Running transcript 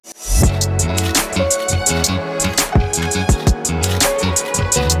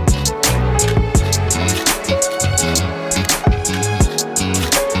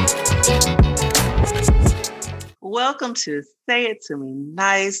Welcome to Say It To Me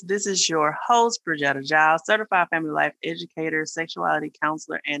Nice. This is your host, Bridgetta Giles, certified family life educator, sexuality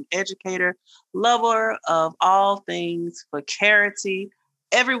counselor, and educator, lover of all things fuckarity.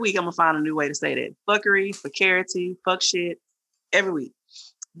 Every week, I'm going to find a new way to say that. Fuckery, fuckarity, fuck shit, every week.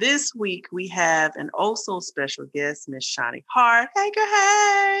 This week, we have an also special guest, Miss Shani Hart. Hey, girl,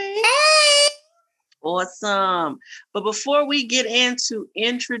 hey. Hey. Awesome. But before we get into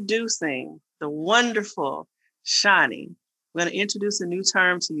introducing the wonderful Shani, we're going to introduce a new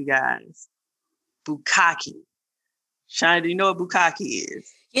term to you guys. Bukkake. Shani, do you know what bukkake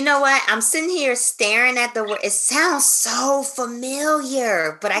is? You know what? I'm sitting here staring at the word. It sounds so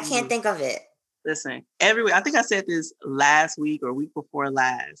familiar, but I can't think of it. Listen, every week, I think I said this last week or week before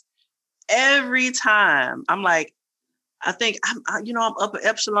last. Every time I'm like, I think I'm upper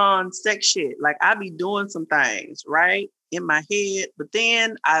epsilon sex shit. Like I be doing some things, right? In my head, but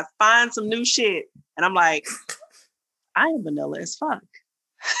then I find some new shit and I'm like, I am vanilla as fuck.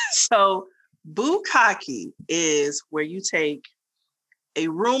 So bukkake is where you take a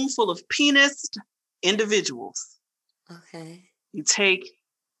room full of penised individuals. Okay. You take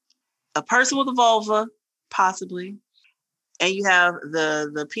a person with a vulva, possibly, and you have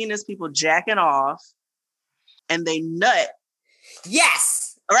the penis people jacking off and they nut.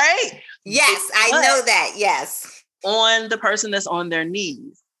 Yes. Right? Yes, I know that. Yes. On the person that's on their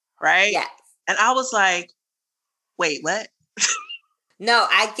knees, right? Yes. And I was like, wait, what? No,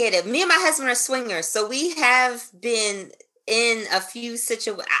 I get it. Me and my husband are swingers, so we have been in a few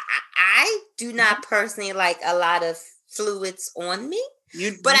situations. I do not personally like a lot of fluids on me,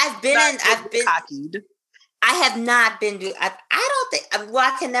 but I've been. Cockeyed. I have not been. I don't think.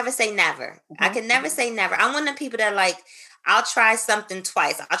 Well, I can never say never. I can never say never. I'm one of the people that like. I'll try something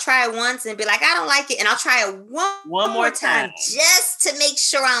twice. I'll try it once and be like, I don't like it. And I'll try it one more time just to make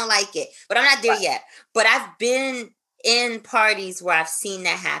sure I don't like it. But I'm not there yet. But I've been in parties where I've seen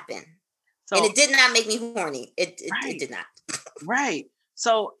that happen. So, and it did not make me horny. It did not. Right.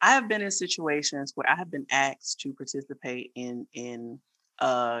 So I have been in situations where I have been asked to participate in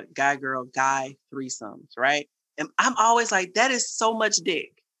guy threesomes, right? And I'm always like, that is so much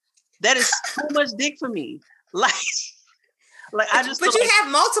dick. That is so much dick for me. Like I just. But you have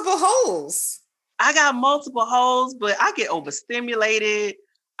multiple holes. I got multiple holes, but I get overstimulated.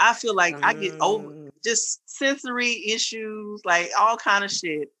 I feel like I get just sensory issues, like all kind of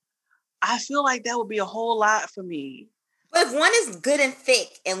shit. I feel like that would be a whole lot for me. But if one is good and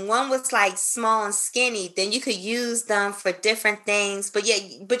thick and one was like small and skinny, then you could use them for different things. But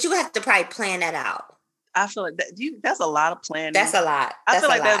you have to probably plan that out. I feel like that's a lot of planning. That's a lot. I feel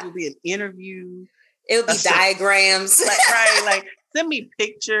like that would be an interview. It would be diagrams. Like send me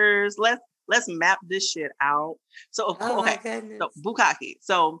pictures. Let's map this shit out. So of course, my goodness. So bukkake.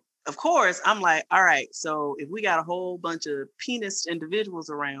 So of course, I'm like, all right. So if we got a whole bunch of penis individuals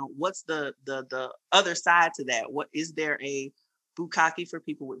around, what's the other side to that? What is there a bukkake for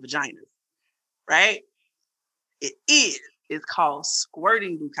people with vaginas? Right? It is. It's called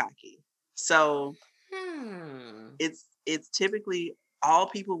squirting bukkake. So it's typically all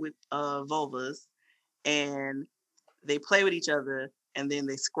people with vulvas. And they play with each other and then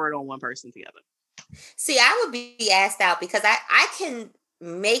they squirt on one person together. See, I would be asked out because I can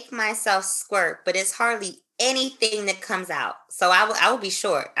make myself squirt, but it's hardly anything that comes out. So I would be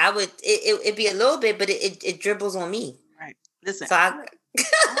short. It'd be a little bit, but it dribbles on me. Right. Listen, so I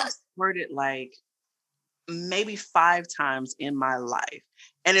squirted like maybe 5 times in my life.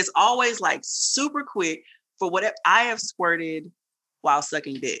 And it's always like super quick for whatever. I have squirted while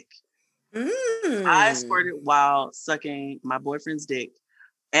sucking dick. I squirted while sucking my boyfriend's dick.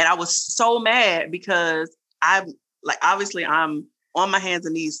 And I was so mad because obviously I'm on my hands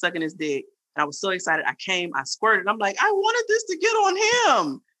and knees sucking his dick. And I was so excited. I squirted. I'm like, I wanted this to get on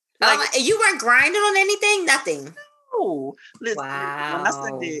him. Like, you weren't grinding on anything? Nothing. No. Listen, wow.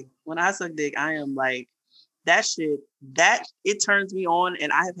 When I suck dick, I am like, that shit, that it turns me on.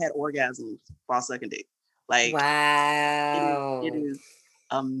 And I have had orgasms while sucking dick. Like, wow. It is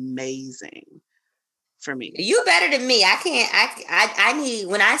amazing for me. You better than me. I need,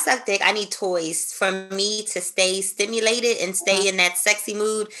 when I suck dick, I need toys for me to stay stimulated and stay in that sexy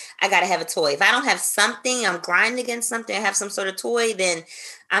mood. I gotta have a toy. If I don't have something, I'm grinding against something, I have some sort of toy, then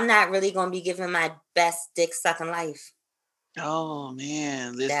I'm not really gonna be giving my best dick sucking life. Oh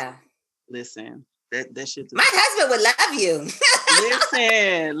man, listen. That shit. My husband would love you.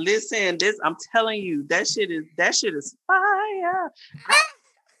 listen. This I'm telling you, that shit is fire.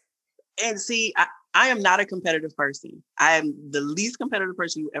 And see, I am not a competitive person. I am the least competitive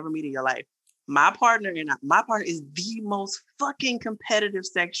person you ever meet in your life. My partner is the most fucking competitive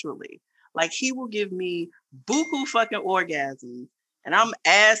sexually. Like he will give me buku fucking orgasms. And I'm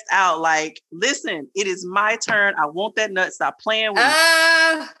asked out like, listen, it is my turn. I want that nut. Stop playing with me.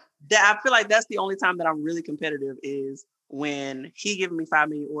 That I feel like that's the only time that I'm really competitive is when he giving me 5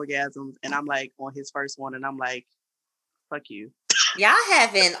 million orgasms and I'm like on his first one and I'm like, fuck you. Y'all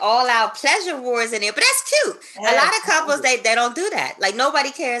having all out pleasure wars in there, but that's cute. A lot of couples they don't do that. Like nobody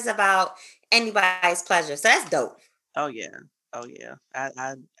cares about anybody's pleasure, so that's dope. Oh yeah,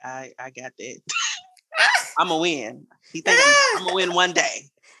 I got that. I'm gonna win. He think I'm gonna win one day.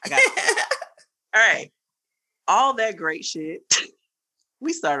 I got that. All right, all that great shit.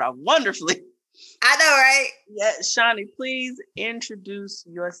 We started off wonderfully. I know, right? Yeah, Shani, please introduce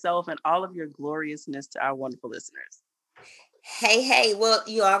yourself and all of your gloriousness to our wonderful listeners. Hey. Well,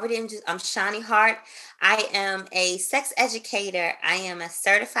 you already introduced. I'm Shani Hart. I am a sex educator. I am a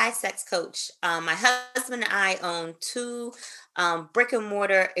certified sex coach. My husband and I own 2 brick and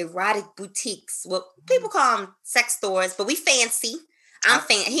mortar erotic boutiques. Well, people call them sex stores, but we fancy.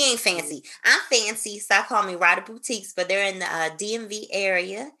 He ain't fancy. I'm fancy, so I call them erotic boutiques, but they're in the DMV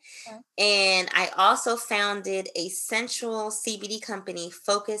area. And I also founded a sensual CBD company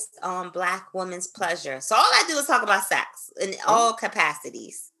focused on Black women's pleasure. So all I do is talk about sex in all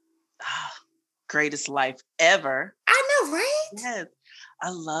capacities. Greatest life ever. I know, right? Yes.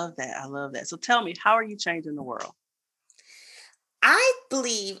 I love that. So tell me, how are you changing the world? I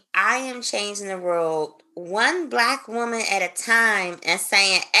believe I am changing the world one Black woman at a time and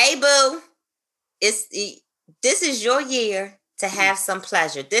saying, hey, boo, this is your year to have some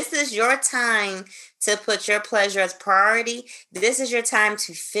pleasure. This is your time to put your pleasure as priority. This is your time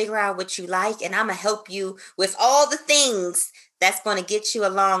to figure out what you like, and I'm going to help you with all the things that's going to get you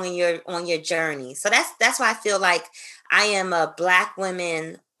along on your journey. So that's why I feel like I am a Black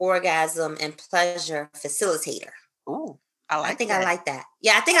women orgasm and pleasure facilitator. Ooh. I think I like that.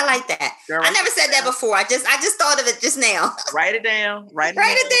 Yeah, I think I like that. Girl, I never said that before. I just thought of it just now. Write it down. Write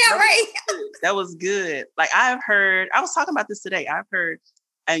it down. Right. That was good. Like I was talking about this today. I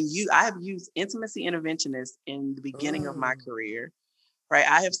have used intimacy interventionists in the beginning of my career. Right.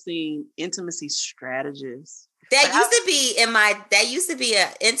 I have seen intimacy strategists. I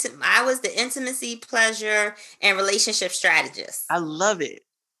was the intimacy, pleasure, and relationship strategist. I love it.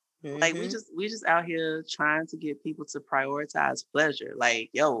 Mm-hmm. Like we just out here trying to get people to prioritize pleasure. Like,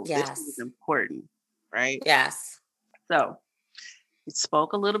 this is important, right? Yes. So you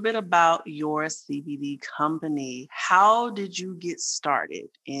spoke a little bit about your CBD company. How did you get started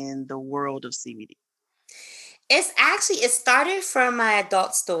in the world of CBD? It started from my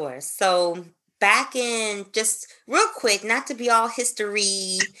adult stores. So back in, just real quick, not to be all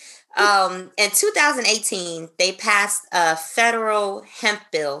history, in 2018, they passed a federal hemp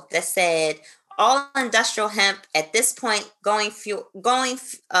bill that said all industrial hemp at this point going forward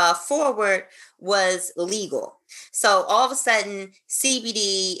was legal. So all of a sudden,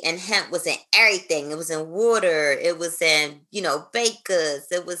 CBD and hemp was in everything. It was in water. It was in, baked goods.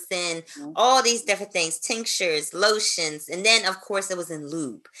 It was in all these different things, tinctures, lotions. And then, of course, it was in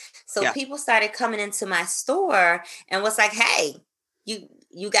lube. So people started coming into my store and was like, hey,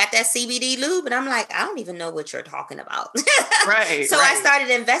 you got that CBD lube? And I'm like, I don't even know what you're talking about. Right. So I started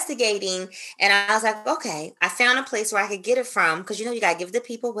investigating and I was like, okay, I found a place where I could get it from because, you got to give the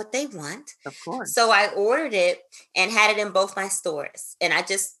people what they want. Of course. So I ordered it and had it in both my stores. And I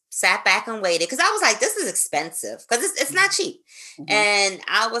just sat back and waited because I was like, this is expensive because it's not cheap. Mm-hmm. And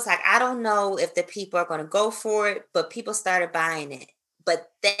I was like, I don't know if the people are going to go for it, but people started buying it.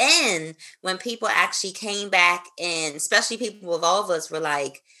 But then when people actually came back and especially people with vulvas were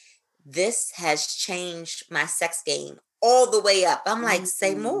like, this has changed my sex game all the way up. I'm like,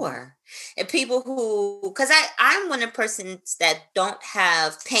 say more. And people because I'm one of the persons that don't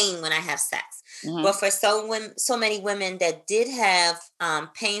have pain when I have sex. Mm-hmm. But for so many women that did have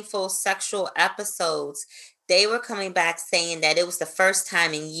painful sexual episodes, they were coming back saying that it was the first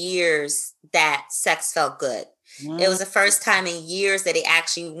time in years that sex felt good. It was the first time in years that they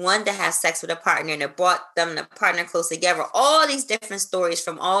actually wanted to have sex with a partner and it brought them and the partner close together. All these different stories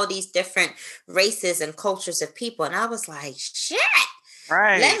from all these different races and cultures of people. And I was like, shit,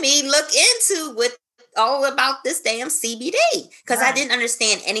 let me look into what all about this damn CBD because I didn't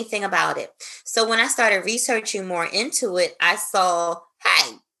understand anything about it. So when I started researching more into it, I saw,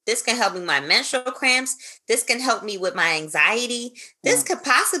 hey, this can help me with my menstrual cramps. This can help me with my anxiety. This could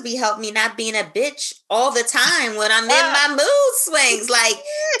possibly help me not being a bitch all the time when I'm in my mood swings. Like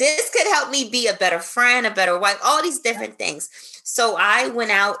this could help me be a better friend, a better wife, all these different things. So I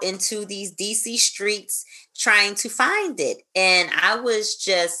went out into these DC streets trying to find it. And I was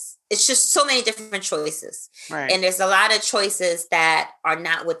just it's just so many different choices. Right. And there's a lot of choices that are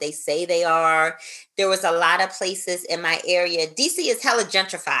not what they say they are. There was a lot of places in my area. DC is hella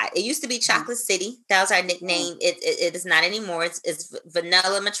gentrified. It used to be Chocolate City. That was our nickname. It is not anymore. It's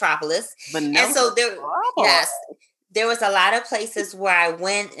Vanilla Metropolis. Vanilla and so there, Metropolis. yes, there was a lot of places where I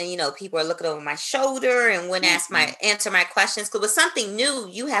went and, people are looking over my shoulder and wouldn't answer my questions. Because with something new,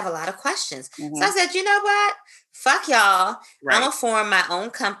 you have a lot of questions. So I said, you know what? Fuck y'all. Right. I'm going to form my own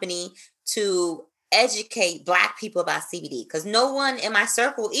company to educate Black people about CBD. Because no one in my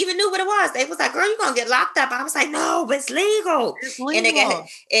circle even knew what it was. They was like, girl, you're going to get locked up. I was like, no, but it's legal. It's legal. And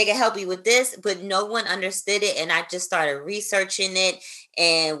it can help you with this. But no one understood it. And I just started researching it.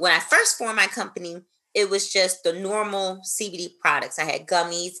 And when I first formed my company, it was just the normal CBD products. I had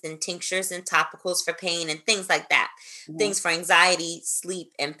gummies and tinctures and topicals for pain and things like that. Things for anxiety,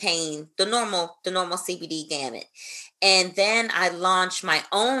 sleep, and pain. The normal CBD gamut. And then I launched my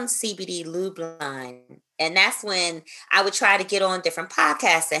own CBD lube line. And that's when I would try to get on different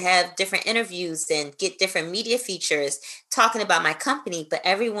podcasts and have different interviews and get different media features talking about my company. But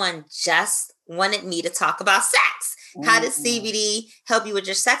everyone just wanted me to talk about sex. How does CBD help you with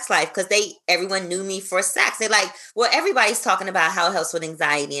your sex life? Because everyone knew me for sex. They're like, well, everybody's talking about how it helps with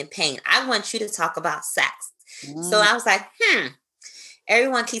anxiety and pain. I want you to talk about sex. So I was like,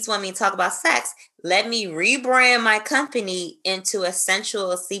 everyone keeps wanting me to talk about sex. Let me rebrand my company into a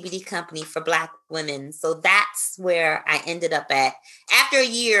sensual CBD company for Black women. So that's where I ended up at. After a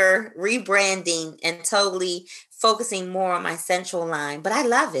year rebranding and totally focusing more on my sensual line. But I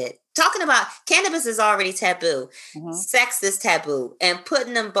love it. Talking about cannabis is already taboo. Sex is taboo. And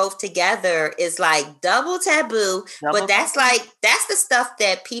putting them both together is like double taboo. But that's the stuff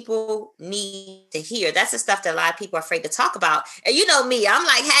that people need to hear. That's the stuff that a lot of people are afraid to talk about. And you know me, I'm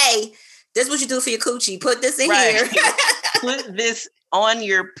like, hey, this is what you do for your coochie. Put this in here. Put this on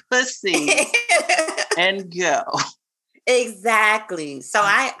your pussy and go. Exactly. So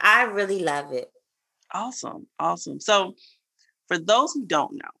I really love it. Awesome. So for those who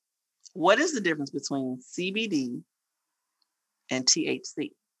don't know, what is the difference between CBD and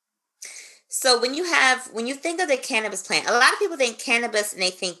THC? So when you think of the cannabis plant, a lot of people think cannabis and they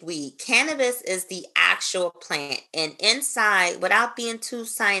think weed. Cannabis is the actual plant. And inside, without being too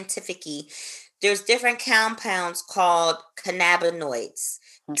scientific-y, there's different compounds called cannabinoids.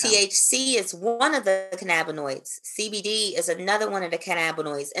 Okay. THC is one of the cannabinoids. CBD is another one of the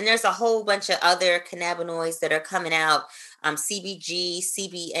cannabinoids. And there's a whole bunch of other cannabinoids that are coming out. CBG,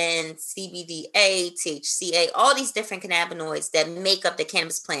 CBN, CBDA, THCA, all these different cannabinoids that make up the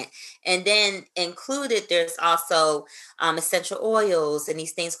cannabis plant. And then included, there's also essential oils and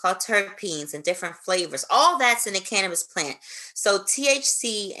these things called terpenes and different flavors. All that's in the cannabis plant. So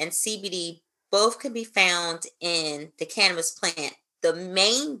THC and CBD both can be found in the cannabis plant. The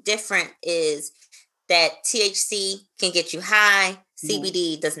main difference is that THC can get you high,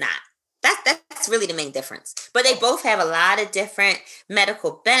 CBD does not. That's really the main difference. But they both have a lot of different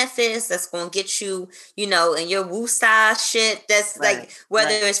medical benefits that's going to get you, in your woosah shit. That's like,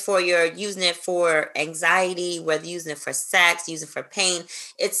 whether it's for using it for anxiety, whether using it for sex, using it for pain,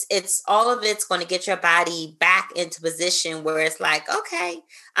 it's all of it's going to get your body back into position where it's like, okay,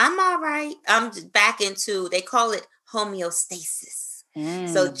 I'm all right. I'm back into, they call it homeostasis.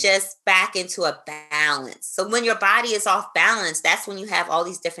 So just back into a balance. So when your body is off balance, that's when you have all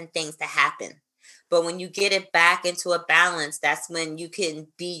these different things that happen. But when you get it back into a balance, that's when you can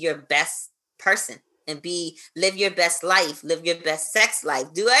be your best person and live your best life, live your best sex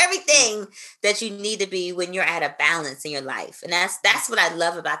life, do everything that you need to be when you're at a balance in your life. And that's what I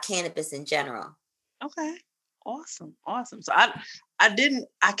love about cannabis in general. Okay. Awesome. So I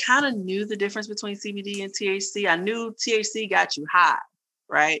kind of knew the difference between CBD and THC. I knew THC got you high,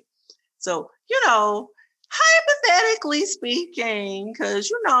 right? So, hypothetically speaking,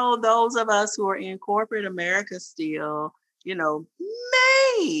 because, those of us who are in corporate America still,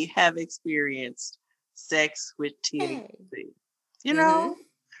 may have experienced sex with THC.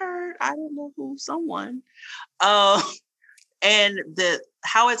 Heard, I don't know who, someone. And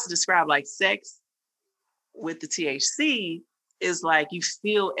how it's described, like sex with the THC is like you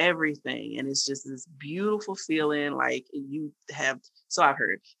feel everything, and it's just this beautiful feeling. Like you have, so I've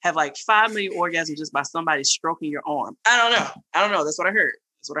heard, have like 5 million orgasms just by somebody stroking your arm. I don't know. That's what I heard.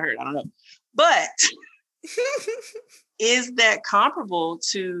 I don't know. But is that comparable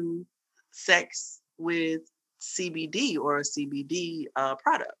to sex with CBD or a CBD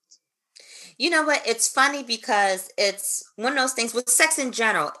product? You know what? It's funny because it's one of those things with sex in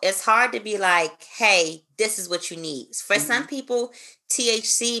general. It's hard to be like, hey, this is what you need. For some people,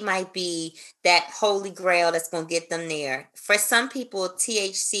 THC might be that holy grail that's going to get them there. For some people,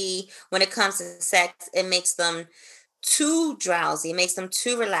 THC, when it comes to sex, it makes them too drowsy, it makes them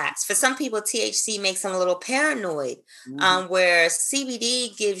too relaxed. For some people, THC makes them a little paranoid. Where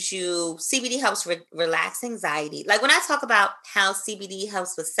CBD helps relax anxiety. Like when I talk about how CBD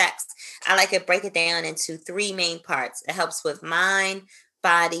helps with sex, I like to break it down into three main parts. It helps with mind,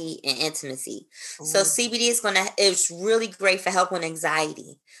 body, and intimacy. So CBD it's really great for helping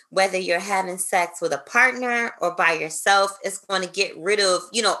anxiety. Whether you're having sex with a partner or by yourself, it's going to get rid of,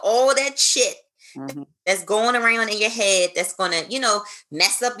 all that shit that's going around in your head that's going to,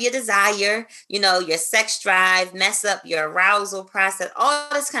 mess up your desire, your sex drive, mess up your arousal process, all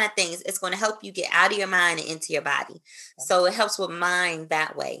this kind of things. It's going to help you get out of your mind and into your body. So it helps with mind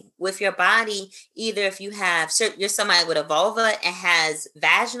that way. With your body, either if you're somebody with a vulva and has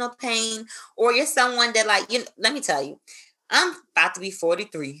vaginal pain, or you're someone that let me tell you, I'm about to be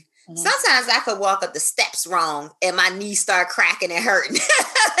 43. Sometimes I could walk up the steps wrong and my knees start cracking and hurting.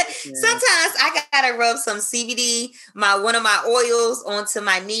 Sometimes I gotta rub some CBD, one of my oils onto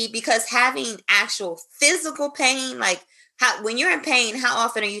my knee, because having actual physical pain, when you're in pain, how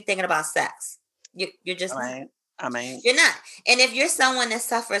often are you thinking about sex? You're just right. You're not. And if you're someone that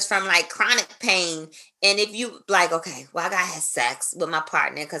suffers from chronic pain, and if you okay, well, I gotta have sex with my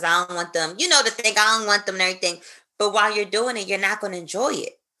partner because I don't want them, to think I don't want them and everything. But while you're doing it, you're not going to enjoy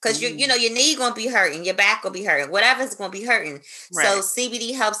it. Because your knee gonna be hurting, your back gonna be hurting, whatever's gonna be hurting. Right. So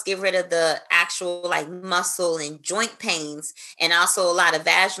CBD helps get rid of the actual muscle and joint pains, and also a lot of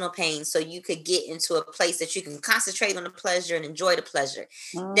vaginal pain. So you could get into a place that you can concentrate on the pleasure and enjoy the pleasure.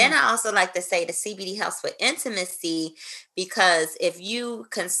 Then I also like to say the CBD helps with intimacy, because if you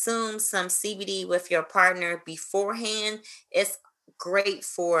consume some CBD with your partner beforehand, it's great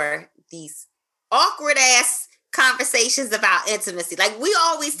for these awkward ass conversations about intimacy. We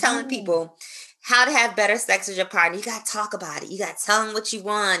always telling people how to have better sex with your partner. You got to talk about it. You got to tell them what you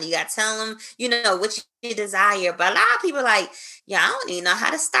want. You got to tell them, what you desire. But a lot of people I don't even know how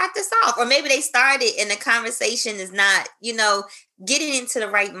to start this off. Or maybe they started and the conversation is not, getting into the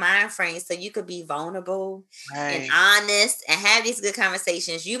right mind frame so you could be vulnerable and honest and have these good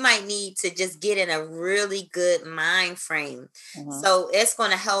conversations. You might need to just get in a really good mind frame. So it's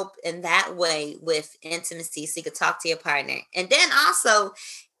going to help in that way with intimacy, so you could talk to your partner. And then also,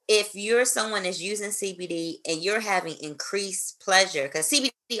 if you're someone that's using CBD and you're having increased pleasure, because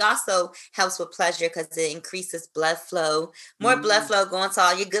CBD also helps with pleasure because it increases blood flow. More blood flow going to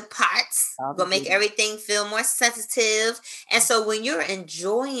all your good parts. Going to make everything feel more sensitive. And so when you're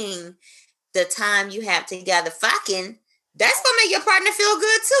enjoying the time you have together fucking, that's going to make your partner feel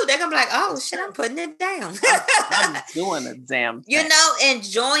good too. They're going to be like, oh shit, I'm putting it down. I'm doing a damn thing.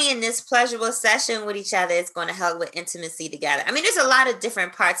 Enjoying this pleasurable session with each other is going to help with intimacy together. I mean, there's a lot of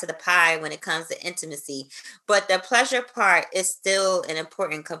different parts of the pie when it comes to intimacy, but the pleasure part is still an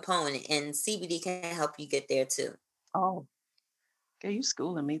important component, and CBD can help you get there too. Oh, okay, you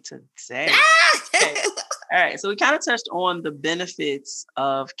schooling me today. Okay. All right, so we kind of touched on the benefits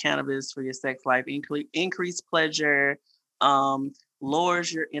of cannabis for your sex life: increased pleasure,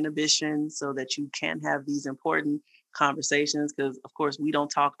 lowers your inhibition so that you can have these important conversations, because of course we don't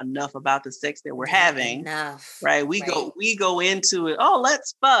talk enough about the sex that we're having. Right? We go into it, oh,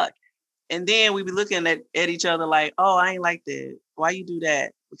 let's fuck. And then we be looking at each other like, oh, I ain't like that. Why you do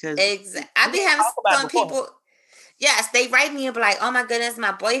that? Because I be having some people, yes, they write me and be like, oh my goodness,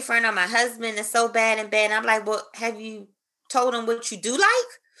 my boyfriend or my husband is so bad and bad. And I'm like, well, have you told him what you do like?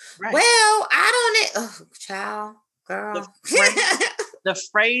 Right. Well, I don't know. Oh, child. Girl. The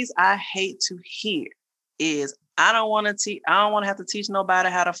phrase I hate to hear is, I don't want to have to teach nobody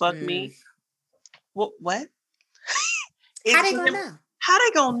how to fuck me. What? How they gonna know? How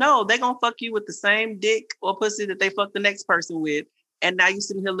they gonna know? They gonna fuck you with the same dick or pussy that they fuck the next person with, and now you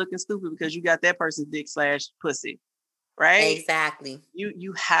sitting here looking stupid because you got that person's dick / pussy, right? Exactly.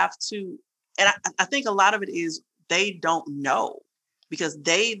 You have to, and I think a lot of it is they don't know, because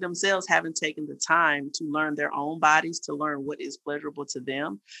they themselves haven't taken the time to learn their own bodies, to learn what is pleasurable to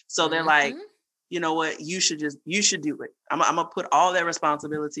them. So they're like, you know what, you should do it. I'm gonna put all that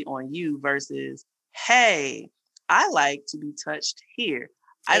responsibility on you versus, hey, I like to be touched here.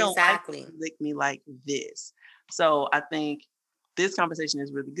 I don't like to lick me like this. So I think this conversation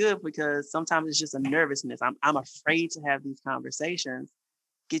is really good, because sometimes it's just a nervousness. I'm afraid to have these conversations.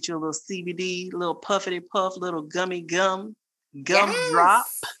 Get you a little CBD, little puffity puff, little gummy gum drop,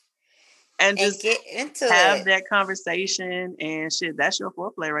 and just get into have that conversation, and shit, that's your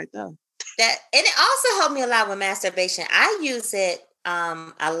foreplay right there. That, and it also helped me a lot with masturbation. I use it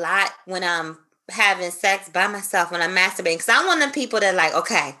a lot when I'm having sex by myself, when I'm masturbating, because I'm one of the people that like,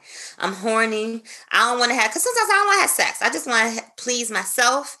 okay, I'm horny, I don't want to have, because sometimes I don't want to have sex, I just want to please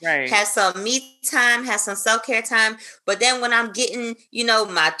myself, Right. have some me time, have some self-care time. But then when I'm getting,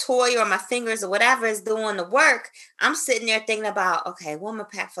 my toy or my fingers or whatever is doing the work, I'm sitting there thinking about, okay, what am I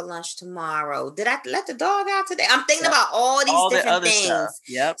pack for lunch tomorrow? Did I let the dog out today? I'm thinking Yep. about all these All the different other stuff.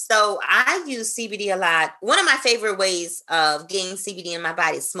 things. Yep. So I use CBD a lot. One of my favorite ways of getting CBD in my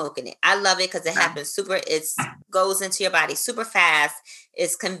body is smoking it. I love it because it happens it goes into your body super fast.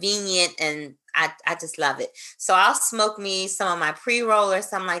 It's convenient, and I just love it. So I'll smoke me some of my pre-roll or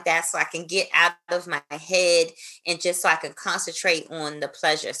something like that so I can get out of my head and just so I can concentrate on the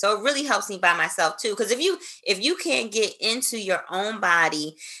pleasure. So it really helps me by myself too. Because if you can't get into your own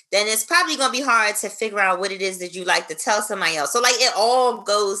body, then it's probably going to be hard to figure out what it is that you like to tell somebody else. So like it all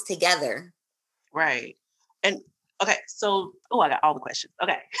goes together. Right. And okay, so I got all the questions.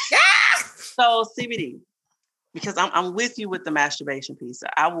 Okay. Ah! So CBD, because I'm with you with the masturbation piece.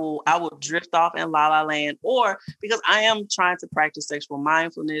 I will drift off in la la land, or because I am trying to practice sexual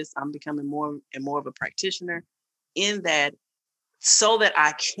mindfulness, I'm becoming more and more of a practitioner in that, so that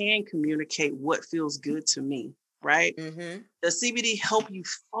I can communicate what feels good to me. Right. Mm-hmm. The CBD help you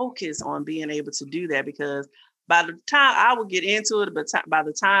focus on being able to do that, because by the time I will get into it, but by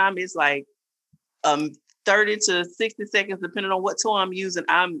the time it's like 30 to 60 seconds, depending on what tool I'm using,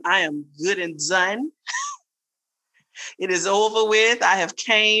 I am good and done. It is over with. I have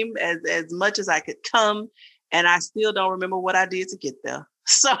came as much as I could come, and I still don't remember what I did to get there.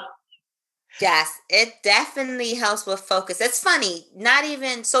 So yes, it definitely helps with focus. It's funny, not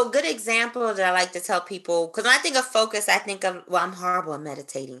even so good example that I like to tell people, because when I think of focus, I think of, well, I'm horrible at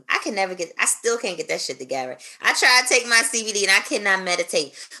meditating. I still can't get that shit together. I try to take my CBD and I cannot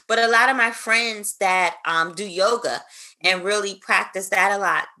meditate. But a lot of my friends that do yoga and really practice that a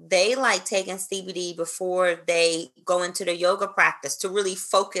lot, they like taking CBD before they go into their yoga practice to really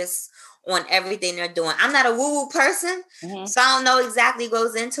focus on everything they're doing. I'm not a woo-woo person, so I don't know exactly what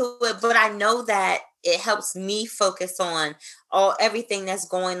goes into it, but I know that it helps me focus on everything that's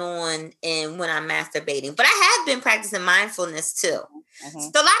going on and when I'm masturbating. But I have been practicing mindfulness too. So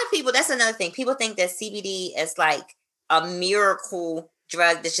a lot of people, that's another thing. People think that CBD is like a miracle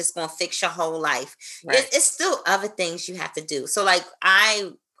drug that's just going to fix your whole life. Right. It's still other things you have to do. So like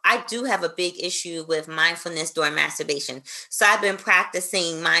I do have a big issue with mindfulness during masturbation. So I've been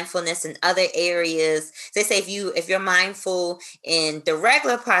practicing mindfulness in other areas. They say if you're mindful in the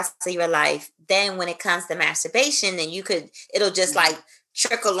regular parts of your life, then when it comes to masturbation, then it'll just like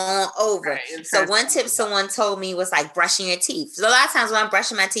trickle on over. Right, so one tip someone told me was like brushing your teeth. So a lot of times when I'm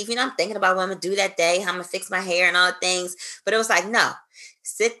brushing my teeth, I'm thinking about what I'm gonna do that day, how I'm gonna fix my hair and all the things. But it was like, no,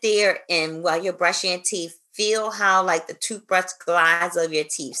 sit there and while you're brushing your teeth, feel how like the toothbrush glides over your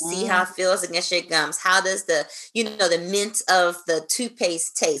teeth. See how it feels against your gums. How does the mint of the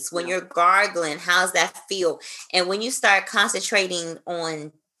toothpaste taste? When you're gargling, how's that feel? And when you start concentrating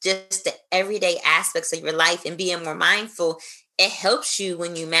on just the everyday aspects of your life and being more mindful, it helps you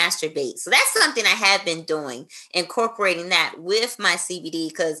when you masturbate. So that's something I have been doing, incorporating that with my CBD,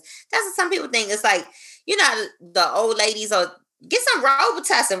 because that's what some people think. It's like, the old ladies or get some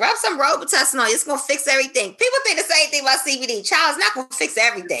Robitussin, rub some Robitussin on. It's going to fix everything. People think the same thing about CBD. Child, it's not going to fix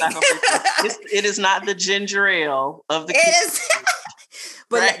everything. It is not the ginger ale of the It is.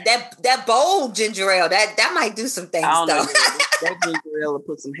 But right. that bold ginger ale, that might do some things, though. That ginger ale will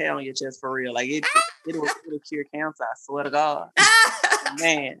put some hair on your chest for real. Like it'll cure cancer. I swear to God.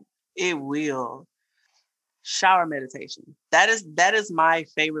 Man, it will. Shower meditation. That is my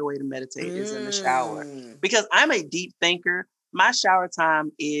favorite way to meditate is in the shower. Because I'm a deep thinker. My shower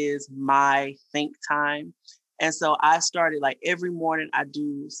time is my think time. And so I started like every morning I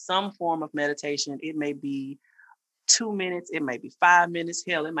do some form of meditation. It may be 2 minutes, it may be 5 minutes,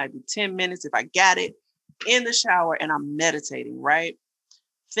 hell, it might be 10 minutes if I got it in the shower, and I'm meditating, right?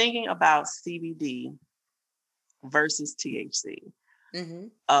 Thinking about CBD versus THC.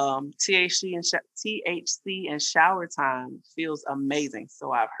 THC and shower time feels amazing.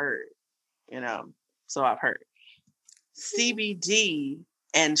 So I've heard. CBD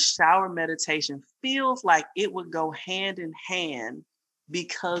and shower meditation feels like it would go hand in hand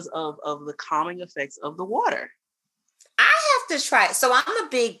because of the calming effects of the water. I have to try. So I'm a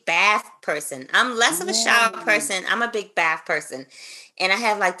big bath person. I'm less of a shower person. I'm a big bath person. And I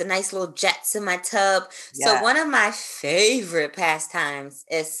have like the nice little jets in my tub. Yeah. So one of my favorite pastimes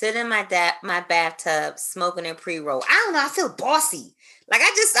is sitting in my bathtub, smoking a pre-roll. I don't know. I feel bossy. Like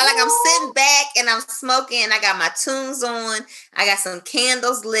I'm sitting back and I'm smoking and I got my tunes on. I got some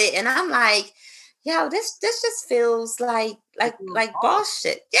candles lit and I'm like, yo, this just feels like boss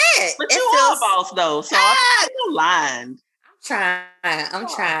shit. Yeah, But it you are a feels. boss though, so I'm aligned. I'm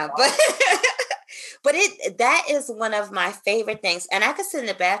trying, but but that is one of my favorite things, and I could sit in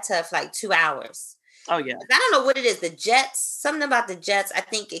the bathtub for like 2 hours. Oh yeah. I don't know what it is. The jets, something about the jets. I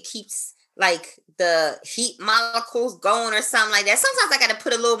think it keeps like the heat molecules going or something like that. Sometimes I got to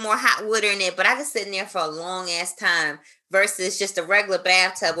put a little more hot water in it, but I can sit in there for a long ass time versus just a regular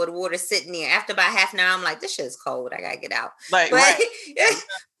bathtub with water sitting there. After about half an hour, I'm like, this shit is cold. I gotta get out. Like, but right.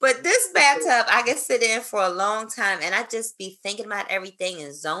 but this bathtub, I can sit in for a long time and I just be thinking about everything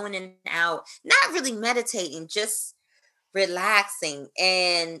and zoning out, not really meditating, just relaxing.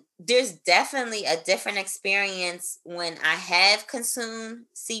 And there's definitely a different experience when I have consumed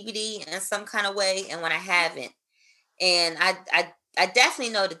CBD in some kind of way and when I haven't. And I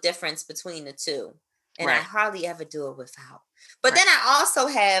definitely know the difference between the two. And I hardly ever do it without. But then I also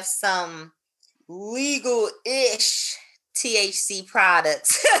have some legal-ish THC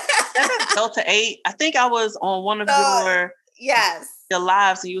products. Delta 8. I think I was on one of your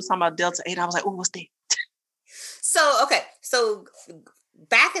lives and you was talking about Delta 8. I was like, oh, what's that? So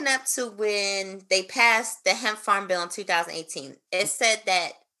backing up to when they passed the hemp farm bill in 2018, it said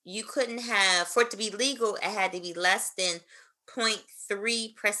that you couldn't have, for it to be legal, it had to be less than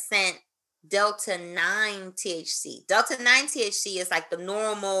 0.3% Delta 9 THC. Delta 9 THC is like the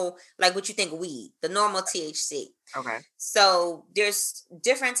normal, like what you think weed, the normal THC. Okay. So there's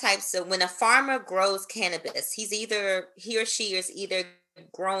different types of, when a farmer grows cannabis, he or she is either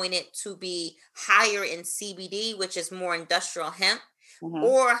growing it to be higher in CBD, which is more industrial hemp,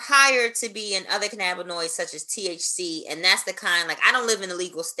 or higher to be in other cannabinoids such as THC. And that's the kind, like, I don't live in a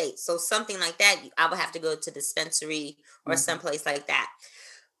legal state. So something like that, I would have to go to dispensary or someplace like that.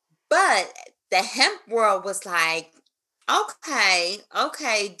 But the hemp world was like, okay,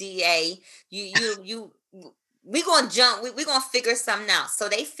 DA, we're going to jump. We're going to figure something out. So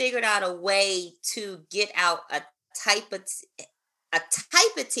they figured out a way to get out a type of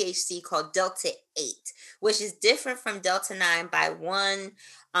THC called Delta 8, which is different from Delta 9 by one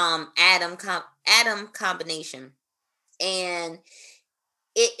atom combination. And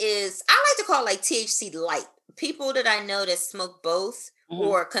it is, I like to call it like THC light. People that I know that smoke both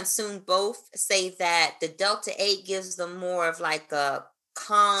or consume both say that the Delta 8 gives them more of like a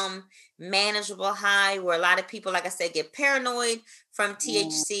calm, manageable high, where a lot of people, like I said, get paranoid from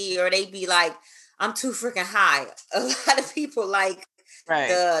THC, or they be like, I'm too freaking high. A lot of people like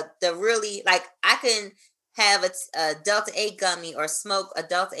the really, like, I can have a Delta 8 gummy or smoke a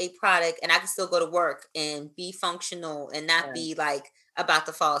Delta 8 product and I can still go to work and be functional and not be like about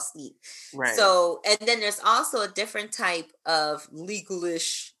to fall asleep. So, and then there's also a different type of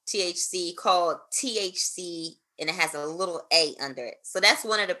legalish THC called THC, and it has a little A under it. So that's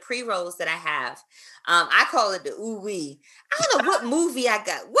one of the pre-rolls that I have. I call it the ooh-wee. I don't know what movie I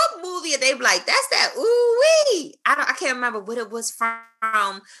got. What movie are they like, that's that ooh-wee? I can't remember what it was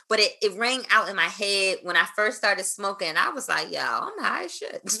from, but it rang out in my head when I first started smoking. I was like, yo, I'm high as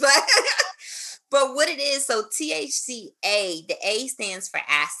shit. But what it is, so THCA, the A stands for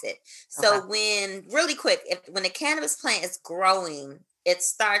acid. So when the cannabis plant is growing, the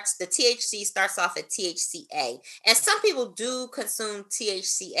THC starts off at THCA. And some people do consume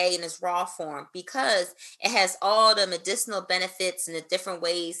THCA in its raw form because it has all the medicinal benefits and the different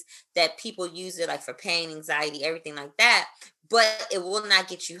ways that people use it, like for pain, anxiety, everything like that. But it will not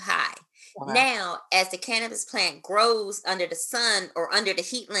get you high. Now, as the cannabis plant grows under the sun or under the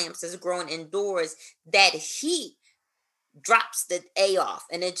heat lamps that's growing indoors, that heat drops the A off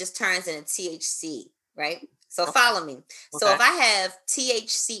and it just turns into THC, right? So follow me. So if I have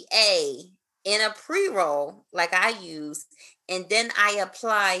THCA in a pre-roll like I use, and then I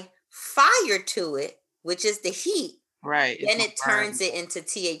apply fire to it, which is the heat, then it turns it into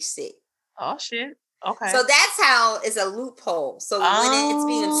THC. Oh, shit. Okay. So that's how it's a loophole. So when it's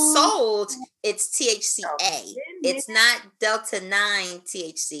being sold, it's THCA. It's not Delta 9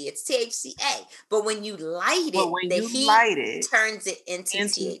 THC. It's THCA. But when you light it, the heat turns it into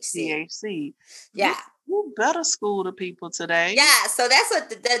THC. Yeah. You better school the people today. Yeah. So that's what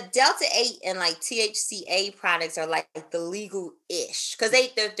the Delta 8 and like THCA products are like the legal-ish. Because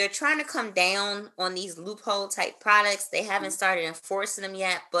they're trying to come down on these loophole type products. They haven't started enforcing them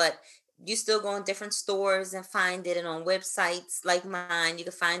yet, but you still go in different stores and find it, and on websites like mine, you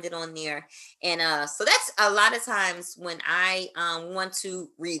can find it on there. And so that's a lot of times when I want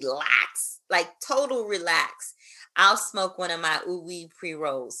to relax, like total relax. I'll smoke one of my weed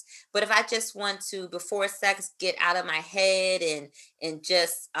pre-rolls. But if I just want to, before sex, get out of my head and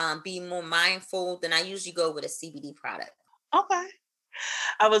just be more mindful, then I usually go with a CBD product. Okay.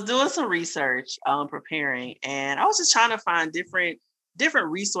 I was doing some research, preparing, and I was just trying to find different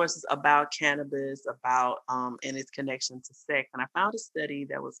resources about cannabis, about and its connection to sex. And I found a study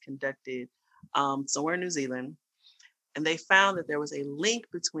that was conducted somewhere in New Zealand, and they found that there was a link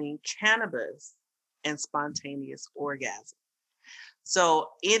between cannabis and spontaneous orgasm. So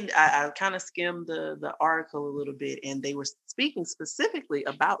I kind of skimmed the article a little bit, and they were speaking specifically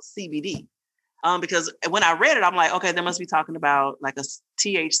about CBD. Because when I read it, I'm like, okay, they must be talking about like a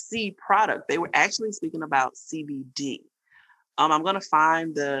THC product. They were actually speaking about CBD. I'm gonna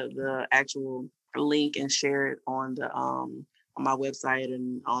find the actual link and share it on the on my website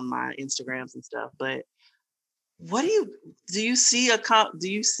and on my Instagrams and stuff. But what do you see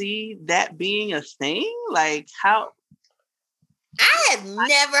do you see that being a thing? Like how? I have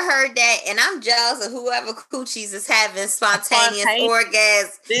never heard that, and I'm jealous of whoever coochies is having spontaneous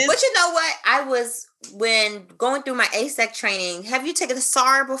orgasms. But you know what? When going through my ASEC training, have you taken a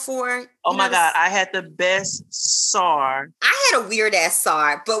SAR before? Oh my God, I had the best SAR. I had a weird ass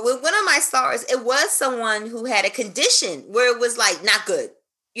SAR, but with one of my SARs, it was someone who had a condition where it was like not good.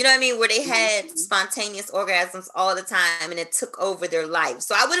 You know what I mean? Where they had spontaneous orgasms all the time and it took over their life.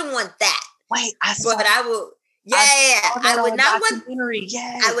 So I wouldn't want that. Wait, I will. Yeah, I would not want.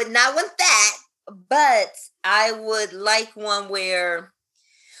 Yeah, I would not want that, but I would like one where.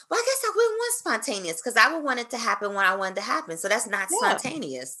 Well, I guess I wouldn't want spontaneous because I would want it to happen when I want it to happen. So that's not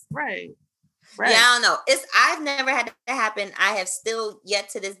spontaneous, right? Yeah, I don't know. I've never had that happen. I have still yet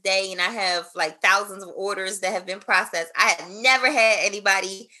to this day, and I have like thousands of orders that have been processed. I have never had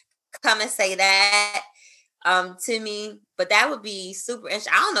anybody come and say that to me, but that would be super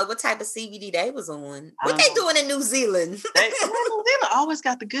interesting. I don't know what type of CBD they was on. What they doing in New Zealand? New Zealand always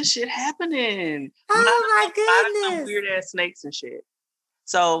got the good shit happening. Oh my goodness! Weird ass snakes and shit.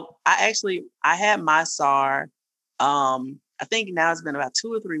 So I had my SAR. I think now it's been about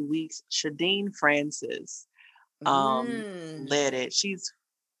 2 or 3 weeks. Shadeen Francis led it. She's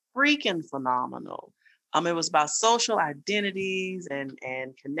freaking phenomenal. It was about social identities and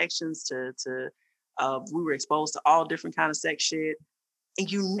connections to we were exposed to all different kind of sex shit.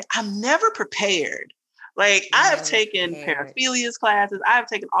 And I'm never prepared. Like I have taken paraphilias classes. I have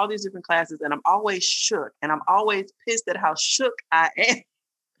taken all these different classes and I'm always shook and I'm always pissed at how shook I am.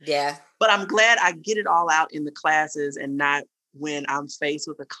 Yeah. But I'm glad I get it all out in the classes and not when I'm faced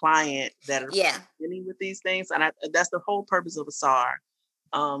with a client that are dealing with these things. And that's the whole purpose of a SAR.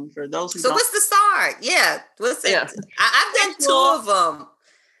 For those who So what's the SAR? Yeah. What's it? Yeah. I've done 2 of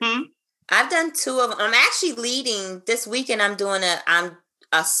them. I've done 2 of them. I'm actually leading this weekend. I'm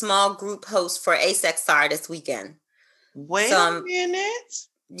a small group host for ASEC SAR this weekend. Wait a minute.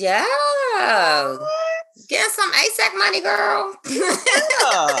 Yeah. What? Get some ASEC money, girl.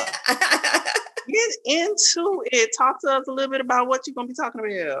 Yeah. Get into it. Talk to us a little bit about what you're gonna be talking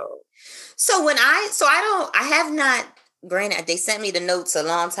about. So granted, they sent me the notes a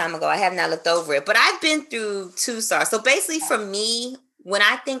long time ago. I have not looked over it, but I've been through 2 SARs. So basically for me, when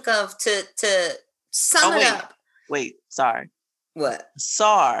I think of to sum it up. Wait, sorry. What?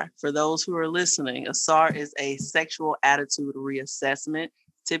 SAR, for those who are listening, a SAR is a sexual attitude reassessment,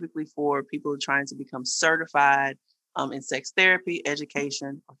 typically for people trying to become certified in sex therapy,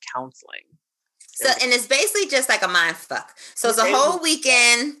 education, or counseling. So, and it's basically just like a mind fuck. So it's a whole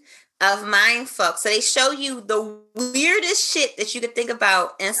weekend of mind fuck. So they show you the weirdest shit that you could think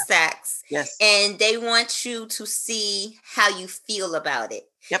about in sex. Yes. And they want you to see how you feel about it.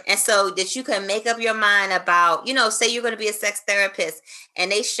 Yep. And so that you can make up your mind about, say you're going to be a sex therapist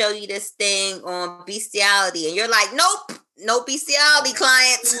and they show you this thing on bestiality and you're like, nope, no bestiality,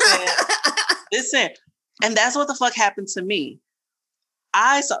 clients. Listen, and that's what the fuck happened to me.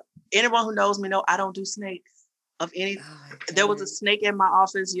 Anyone who knows me know I don't do snakes of any. There was a snake in my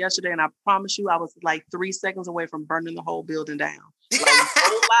office yesterday, and I promise you, I was like 3 seconds away from burning the whole building down. Like,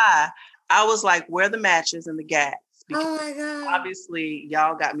 no lie. I was like, where are the matches and the gas? Because oh my God. Obviously,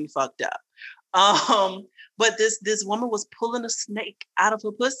 y'all got me fucked up. But this woman was pulling a snake out of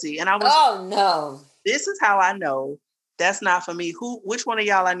her pussy, and I was. Oh no! This is how I know that's not for me. Which one of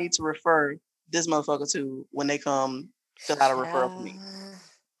y'all I need to refer this motherfucker to when they come fill out a referral for me?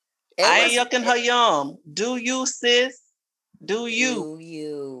 I ain't yucking her yum. Do you, sis? Do you? Do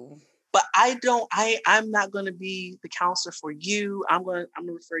you? But I'm not gonna be the counselor for you. I'm gonna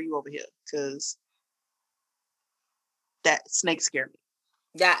refer you over here because that snake scared me.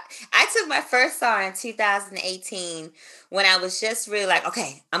 Yeah, I took my first SAR in 2018 when I was just really like,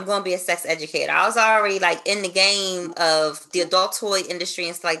 okay, I'm going to be a sex educator. I was already like in the game of the adult toy industry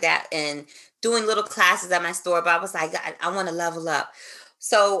and stuff like that and doing little classes at my store, but I was like, I want to level up.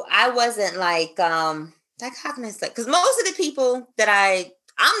 So I wasn't like how can I say? Because most of the people that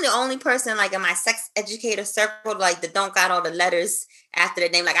I'm the only person like in my sex educator circle like that don't got all the letters after the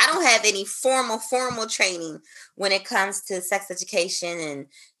name. Like I don't have any formal training when it comes to sex education and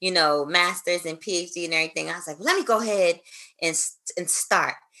masters and PhD and everything. I was like, well, let me go ahead and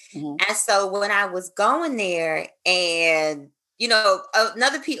start. Mm-hmm. And so when I was going there, and a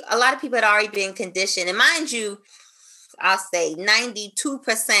lot of people had already been conditioned, and mind you, I'll say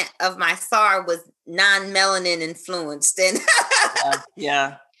 92% of my SAR was non-melanin influenced, and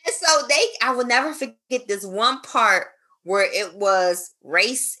yeah. And so I will never forget this one part where it was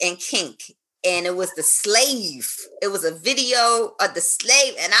race and kink. And it was the slave. It was a video of the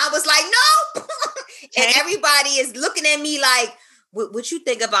slave. And I was like, no. And everybody is looking at me like, what you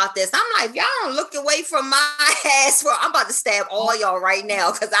think about this? I'm like, y'all don't look away from my ass. I'm about to stab all y'all right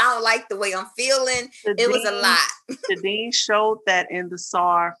now because I don't like the way I'm feeling. It was a lot. The dean showed that in the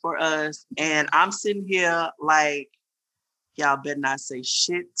SAR for us. And I'm sitting here like, y'all better not say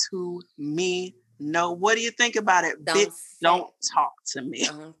shit to me. No, what do you think about it? Don't talk to me.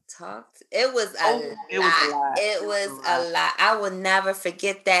 Don't talk. It was a lot. It was a lot. I will never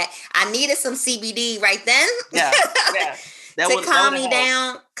forget that. I needed some CBD right then. Yeah. To calm me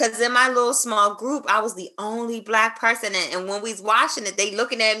down. Because in my little small group, I was the only Black person. And when we was watching it, they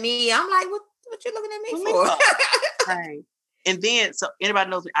looking at me. I'm like, what you looking at me for? Right. And then, so anybody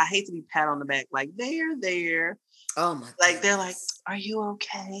knows me, I hate to be pat on the back. Like, they're there. Oh my! Like they're like, are you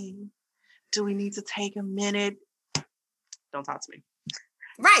okay? Do we need to take a minute? Don't talk to me.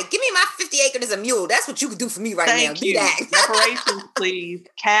 Right. Give me my 50 acres as a mule. That's what you can do for me right now. Thank you. Do that. Reparations, please.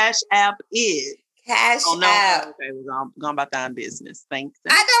 Cash App is. Cash App. Okay, we're going about that in business. Thanks.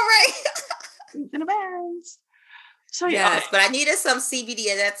 I know, right? Thanks in advance. So yes, okay. But I needed some CBD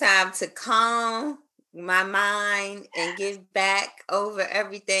at that time to calm my mind and get back over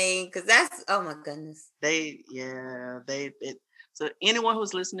everything, because that's, oh my goodness. So anyone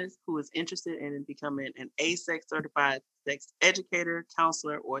who's listening who is interested in becoming an AASECT certified sex educator,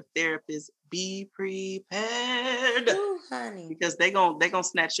 counselor, or therapist, be prepared. Ooh, honey. Because they're gonna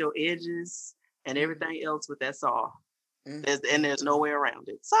snatch your edges and everything else with that saw. Mm-hmm. There's no way around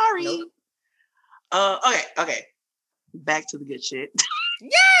it. Sorry. Nope. Okay. Back to the good shit.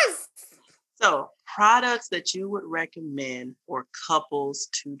 Yes. So, products that you would recommend for couples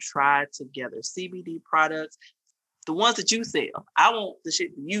to try together. CBD products, the ones that you sell. I want the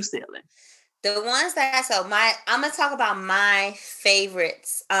shit that you selling. The ones that I sell, I'm gonna talk about my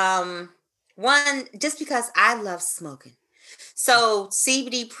favorites. One, just because I love smoking. So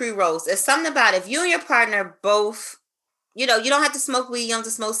CBD pre-rolls. There's something about if you and your partner both, you don't have to smoke weed, you don't have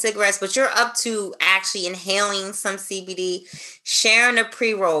to smoke cigarettes, but you're up to actually inhaling some CBD, sharing a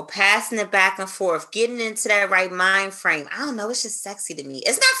pre-roll, passing it back and forth, getting into that right mind frame. I don't know. It's just sexy to me.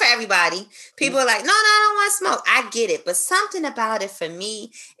 It's not for everybody. People are like, no, I don't want to smoke. I get it. But something about it for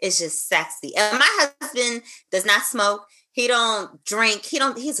me is just sexy. And my husband does not smoke. He don't drink.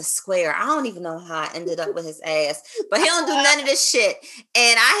 He's a square. I don't even know how I ended up with his ass, but he don't do none of this shit.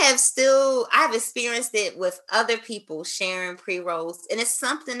 And I've experienced it with other people sharing pre-rolls. And it's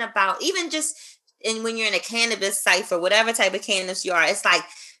something about even just, and when you're in a cannabis cipher, whatever type of cannabis you are, it's like,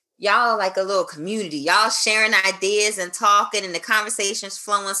 y'all like a little community. Y'all sharing ideas and talking and the conversation's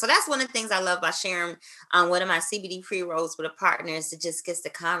flowing. So that's one of the things I love about sharing one of my CBD pre-rolls with a partner is it just gets the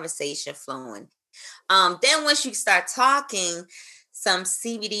conversation flowing. Then once you start talking, some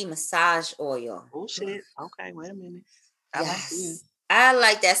CBD massage oil. Oh shit. Okay, wait a minute. I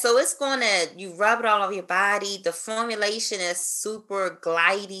like that. So you rub it all over your body. The formulation is super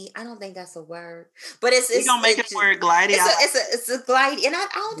glidey. I don't think that's a word, but it's gonna make it word glidey. It's a glidey, and I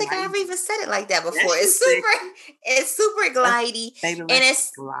don't think I ever even said it like that before. It's super glidey, baby, and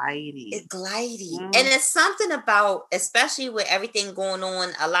it's glidey. It's glidey, and it's something about, especially with everything going on.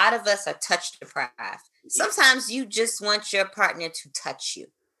 A lot of us are touch deprived. Sometimes you just want your partner to touch you.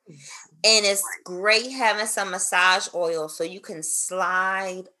 And it's great having some massage oil so you can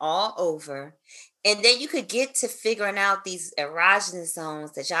slide all over. And then you could get to figuring out these erogenous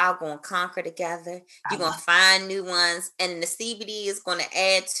zones that y'all going to conquer together. You're going to find new ones. And the CBD is going to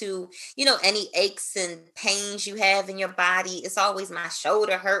add to, any aches and pains you have in your body. It's always my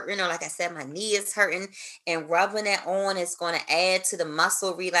shoulder hurting, or like I said, my knee is hurting. And rubbing that on is going to add to the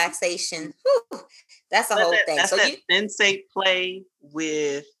muscle relaxation. Whew, that's a whole thing. That's that sensate play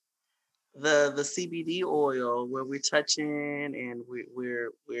with the CBD oil where we're touching and we're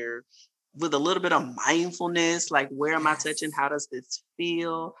with a little bit of mindfulness, like where am I touching? Yes. How does this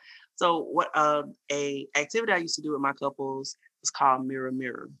feel? So what a activity I used to do with my couples was called mirror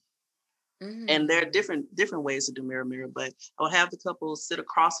mirror. And there are Mm. different ways to do mirror mirror, but I would have the couples sit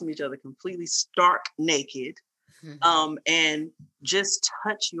across from each other completely stark naked, and just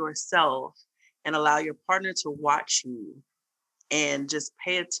touch yourself and allow your partner to watch you and just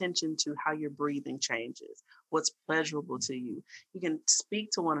pay attention to how your breathing changes, what's pleasurable to you. You can speak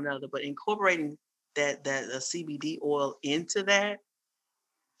to one another, but incorporating that CBD oil into that.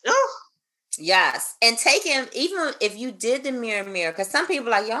 Oh, Yes. And taking, even if you did the mirror mirror, because some people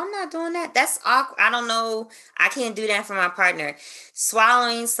are like, yo, I'm not doing that. That's awkward. I don't know. I can't do that for my partner.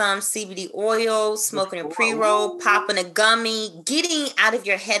 Swallowing some CBD oil, smoking a before, pre-roll, ooh, popping a gummy, getting out of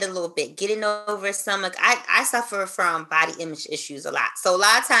your head a little bit, getting over stomach. I suffer from body image issues a lot. So a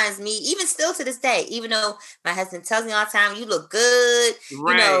lot of times me, even still to this day, even though my husband tells me all the time, you look good,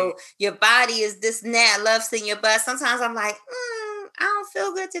 right. your body is this and that, I love seeing your butt. Sometimes I'm like, I don't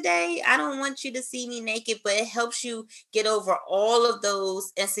feel good today. I don't want you to see me naked, but it helps you get over all of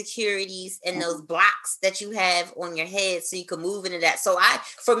those insecurities and those Mhm. blocks that you have on your head so you can move into that. So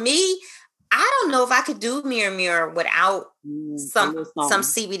for me, I don't know if I could do mirror mirror without A some little some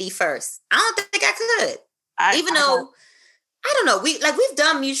something. CBD first. I don't think I could. Even I got though I don't know, we've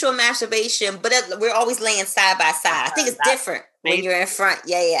done mutual masturbation, but we're always laying side by side. I think it's not different when face you're in front.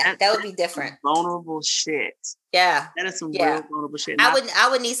 Yeah, that would be that's different. some vulnerable shit. Yeah, That is some yeah. real vulnerable shit. And I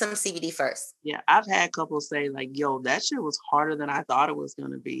would need some CBD first. yeah, I've had couples say like, "Yo, that shit was harder than I thought it was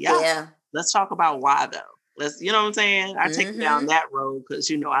gonna be." Yeah, Yeah. let's talk about why though. You know what I'm saying? I take it down Mm-hmm. that road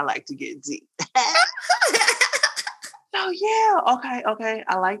because I like to get deep. So yeah, okay,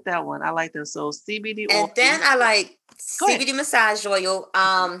 I like that one. I like that. So CBD oil. And then I like Go ahead. CBD massage oil,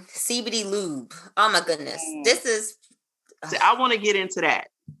 CBD lube. Oh my goodness. Mm. This is See, I want to get into that.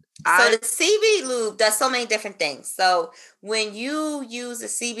 so I the CBD lube does so many different things. So when you use a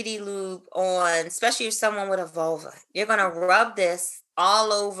CBD lube on, especially if someone with a vulva, you're gonna rub this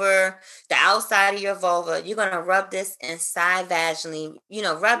all over the outside of your vulva. You're gonna rub this inside vaginally.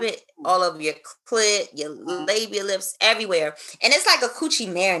 Rub it all over your clit, your labia lips, everywhere, and it's like a coochie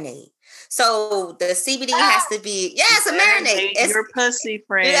marinade. So the CBD has to be, yeah, it's a marinade. marinate your pussy, You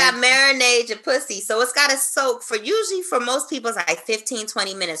friend. got marinate your pussy. So it's got to soak for most people, it's like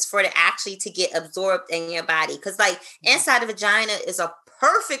 15-20 minutes for it actually to get absorbed in your body. Because like inside the vagina is a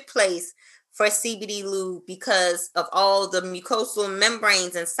perfect place for CBD lube because of all the mucosal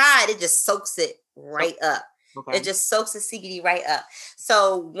membranes inside. It just soaks it So right up. okay. It just soaks the CBD right up.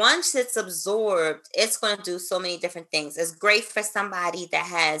 So once it's absorbed, it's going to do so many different things. It's great for somebody that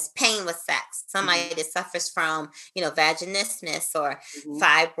has pain with sex, somebody that suffers from, vaginismus or Mhm.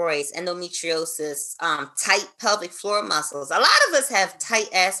 fibroids, endometriosis, tight pelvic floor muscles. A lot of us have tight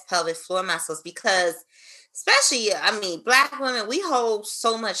ass pelvic floor muscles because, especially, Black women, we hold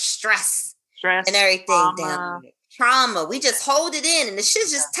so much stress and Stress, everything trauma. down. Trauma. We just hold it in and the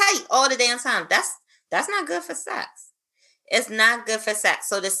shit's just tight all the damn time. That's not good for sex. It's not good for sex.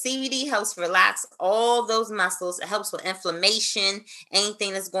 So the CBD helps relax all those muscles. It helps with inflammation,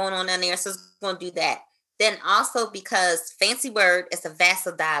 anything that's going on down there. So it's going to do that. Then also because fancy word, it's a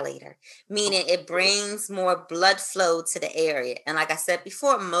vasodilator, meaning it brings more blood flow to the area. And like I said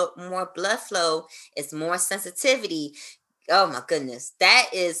before, more blood flow is more sensitivity. Oh my goodness.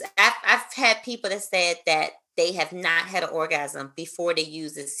 I've had people that said that they have not had an orgasm before they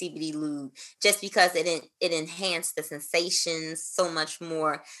use the CBD lube just because it enhanced the sensations so much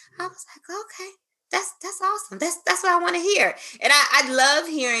more. I was like, okay, that's awesome. That's what I want to hear. And I love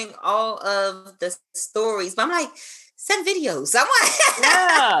hearing all of the stories, but I'm like, send videos. Yeah.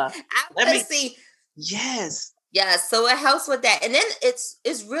 I Let want me to see. yes. Yeah, so it helps with that. And then it's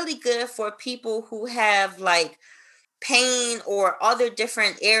really good for people who have like pain or other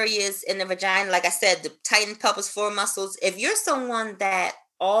different areas in the vagina. Like I said, the tightened pelvis floor muscles. If you're someone that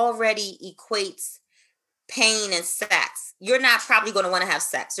already equates pain and sex, you're not probably going to want to have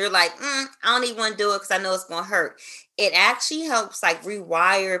sex. You're like, I don't even want to do it because I know it's going to hurt. It actually helps like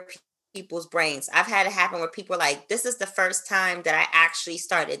rewire people's brains. I've had it happen where people are like, this is the first time that I actually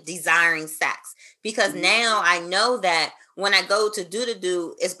started desiring sex because now I know that when I go to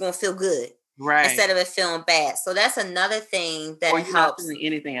do, it's going to feel good Right. instead of it feeling bad. So that's another thing that Or it you're not helps. feeling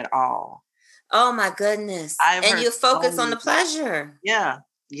anything at all. Oh my goodness. I've And heard you so focus on many the pleasure. Yeah.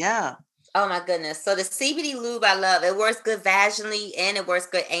 Yeah. Oh my goodness. So the CBD lube I love. It works good vaginally and it works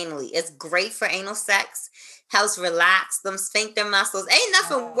good anally. It's great for anal sex. Helps relax them sphincter muscles. Ain't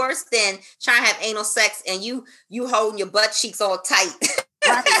nothing worse than trying to have anal sex and you holding your butt cheeks all tight.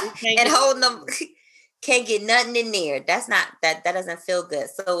 and holding them. Can't get nothing in there. That doesn't feel good.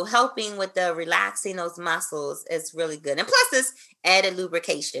 So helping with the relaxing those muscles is really good. And plus this added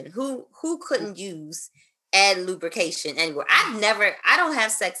lubrication. Who couldn't use added lubrication anywhere? I don't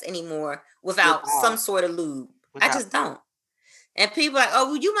have sex anymore without some sort of lube. I just don't. And people are like,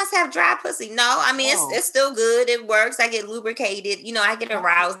 oh, well, you must have dry pussy. No, I mean, it's still good. It works. I get lubricated. I get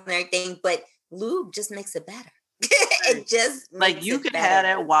aroused and everything, but lube just makes it better. It just like you could have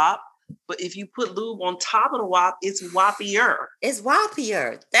that WAP, but if you put lube on top of the WAP, it's wappier. It's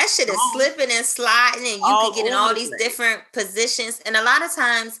wappier. That shit is slipping and sliding, and you can get in all these different positions. And a lot of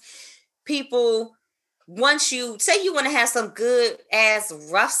times people, once you say you want to have some good ass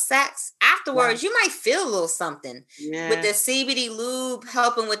rough sex, afterwards you might feel a little something with the CBD lube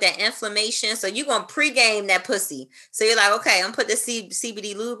helping with that inflammation. So you're going to pregame that pussy. So you're like, okay, I'm going to put the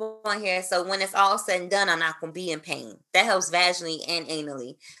CBD lube on here. So when it's all said and done, I'm not going to be in pain. That helps vaginally and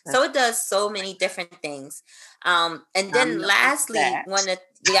anally. So it does so many different things. And then lastly,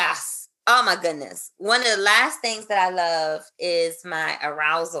 oh my goodness. One of the last things that I love is my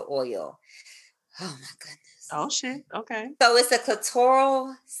arousal oil. Oh my goodness. Oh shit. Okay. So it's a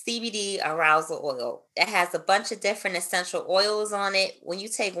clitoral CBD arousal oil. It has a bunch of different essential oils on it. When you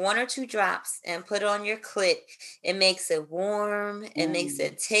take 1 or 2 drops and put it on your clit, it makes it warm. It makes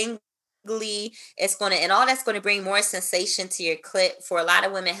it tingly. And all that's going to bring more sensation to your clit. For a lot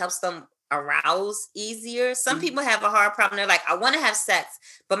of women, it helps them arouse easier. Some people have a hard problem. They're like, I want to have sex,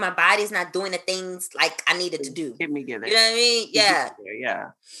 but my body's not doing the things like I need it to do. Get it. You know what I mean? Yeah.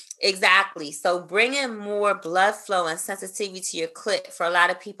 Yeah. Exactly. So bringing more blood flow and sensitivity to your clit for a lot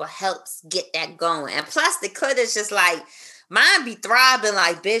of people helps get that going. And plus the clit is just like, mine be throbbing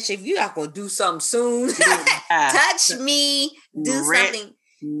like, bitch, if you not gonna do something soon, touch me, do something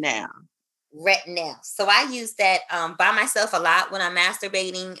now. Right now. So I use that by myself a lot when I'm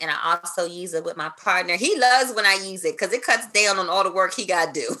masturbating, and I also use it with my partner. He loves when I use it because it cuts down on all the work he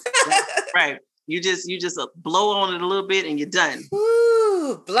got to do. Right. You just blow on it a little bit and you're done.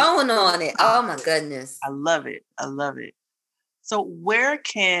 Ooh, blowing on it. Oh my goodness. I love it. I love it. So where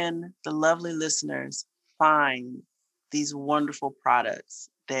can the lovely listeners find these wonderful products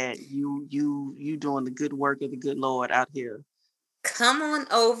that you doing the good work of the good Lord out here? Come on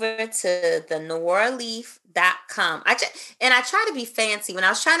over to the noirleaf.com. I try to be fancy. When I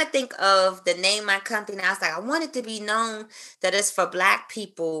was trying to think of the name of my company, I was like, I want it to be known that it's for Black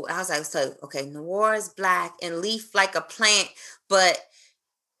people. I was like, so, okay, Noir is Black and leaf like a plant, but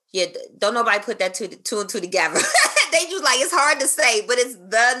yeah, don't nobody put that two and two together. They just like, it's hard to say, but it's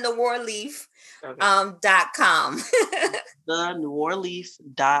the noirleaf.com. The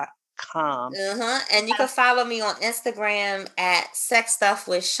noirleaf.com. And you can follow me on Instagram at Sex Stuff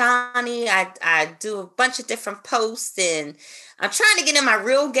with Shani. I do a bunch of different posts, and I'm trying to get in my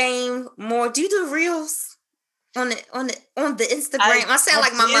reel game more. Do you do reels on the Instagram? I sound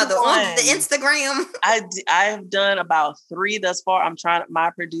like my mother on the Instagram. I have done about 3 thus far. I'm trying. My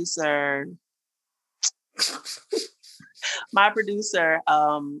producer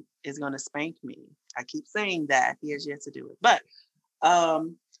is going to spank me. I keep saying that he has yet to do it, but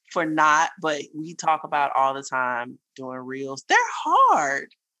but we talk about all the time doing reels. They're hard.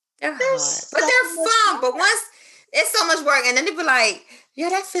 But they're fun. But once it's so much work, and then they be like, yeah,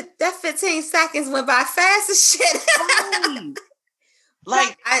 that 15 seconds went by fast as shit.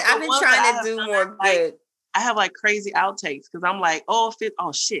 Like I've been trying to do more good. I have like crazy outtakes because I'm like, oh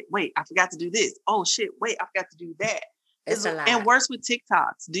shit, wait, I forgot to do this. Oh shit, wait, I forgot to do that. It's a lot. And worse with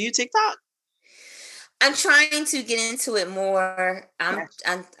TikToks. Do you TikTok? I'm trying to get into it more. I'm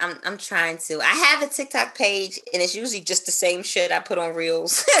trying to. I have a TikTok page, and it's usually just the same shit I put on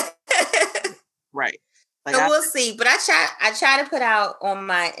Reels. Right. Like so we'll see. But I try to put out on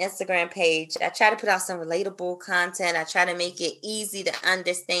my Instagram page. I try to put out some relatable content. I try to make it easy to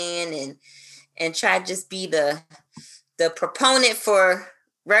understand, and try to just be the proponent for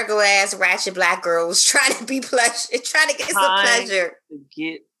regular ass ratchet Black girls trying to get some pleasure. To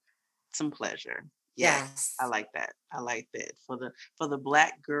get some pleasure. Yes. I like that. For the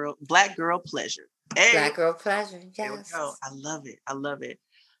Black girl pleasure. Hey. Black girl pleasure. Yes. There we go. I love it.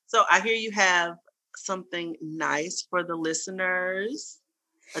 So I hear you have something nice for the listeners.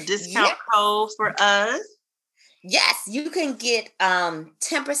 A discount code for us. Yes, you can get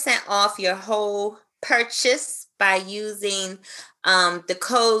 10% off your whole purchase by using the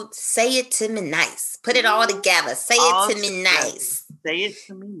code Say It To Me Nice. Put it all together. Say it to me nice. Say it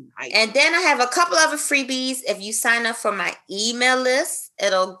to me nice. And then I have a couple other freebies. If you sign up for my email list,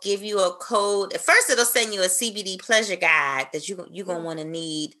 it'll give you a code. At first, it'll send you a CBD pleasure guide that you're going to want to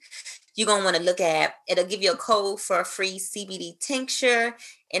need. you're going to want to look at. It'll give you a code for a free CBD tincture.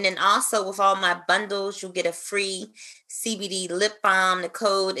 And then also with all my bundles, you'll get a free CBD lip balm. The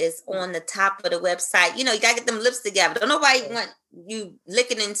code is on the top of the website. You know, you got to get them lips together. Don't nobody want you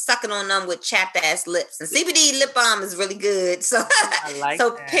licking and sucking on them with chapped ass lips. And CBD lip balm is really good. So,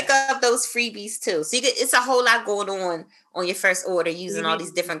 pick up those freebies too. So it's a whole lot going on your first order using all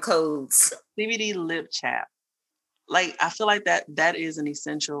these different codes. CBD lip chap. Like, I feel like that is an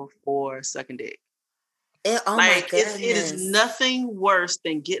essential for sucking dick. My goodness. It is nothing worse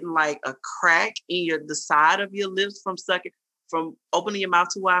than getting like a crack in the side of your lips from opening your mouth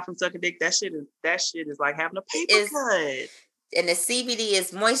too wide from sucking dick. That shit is like having a paper cut. And the CBD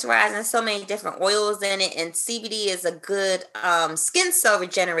is moisturizing, so many different oils in it. And CBD is a good skin cell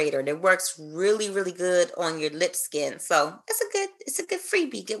regenerator that works really, really good on your lip skin. So it's a good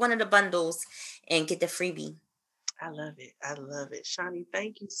freebie. Get one of the bundles and get the freebie. I love it. Shani,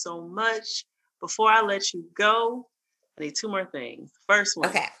 thank you so much. Before I let you go, I need two more things. First one.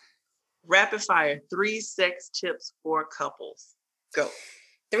 Okay. Rapid fire. 3 sex tips for couples. Go.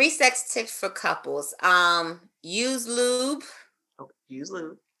 3 sex tips for couples. Use lube. Okay. Use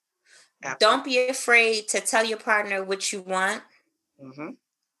lube. Absolutely. Don't be afraid to tell your partner what you want. Mm-hmm.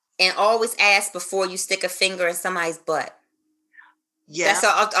 And always ask before you stick a finger in somebody's butt. Yeah. That's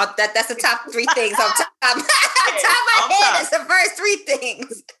the top 3 things on top of my head. That's the first 3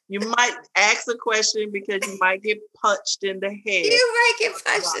 things. You might ask a question because you might get punched in the head. You might get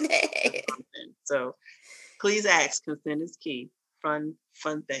punched in the head. So please ask. Consent is key. Fun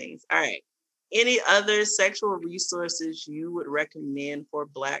things. All right. Any other sexual resources you would recommend for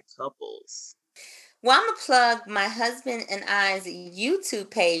Black couples? Well, I'm going to plug my husband and I's YouTube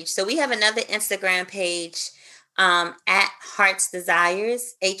page. So we have another Instagram page at Hearts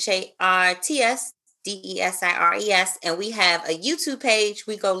Desires, HARTSDESIRES, and we have a YouTube page.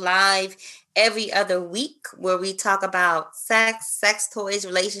 We go live every other week where we talk about sex toys,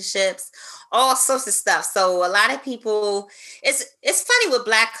 relationships, all sorts of stuff. So a lot of people, it's funny with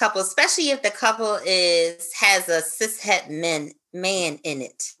Black couples, especially if the couple has a cishet man in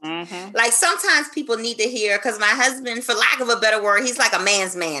it. Mm-hmm. Like sometimes people need to hear, because my husband, for lack of a better word, he's like a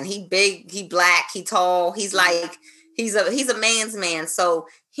man's man. He big, he Black, he tall. He's like, he's a man's man. So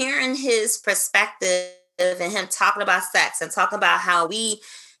hearing his perspective and him talking about sex and talking about how we,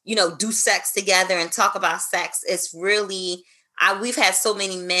 do sex together and talk about sex, it's really, we've had so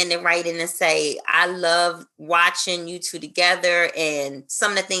many men that write in and say, I love watching you two together, and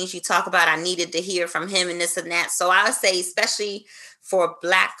some of the things you talk about, I needed to hear from him and this and that. So I would say, especially for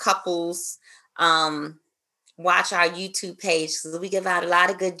Black couples, watch our YouTube page, because we give out a lot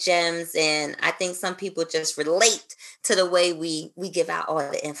of good gems, and I think some people just relate to the way we give out all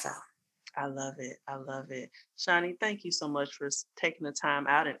the info. I love it. Shani, thank you so much for taking the time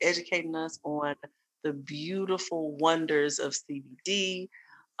out and educating us on the beautiful wonders of CBD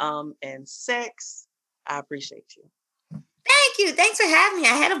and sex. I appreciate you. Thank you. Thanks for having me.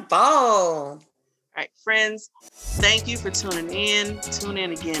 I had a ball. All right, friends, thank you for tuning in. Tune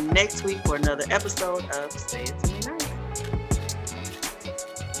in again next week for another episode of Say It To Me Nice.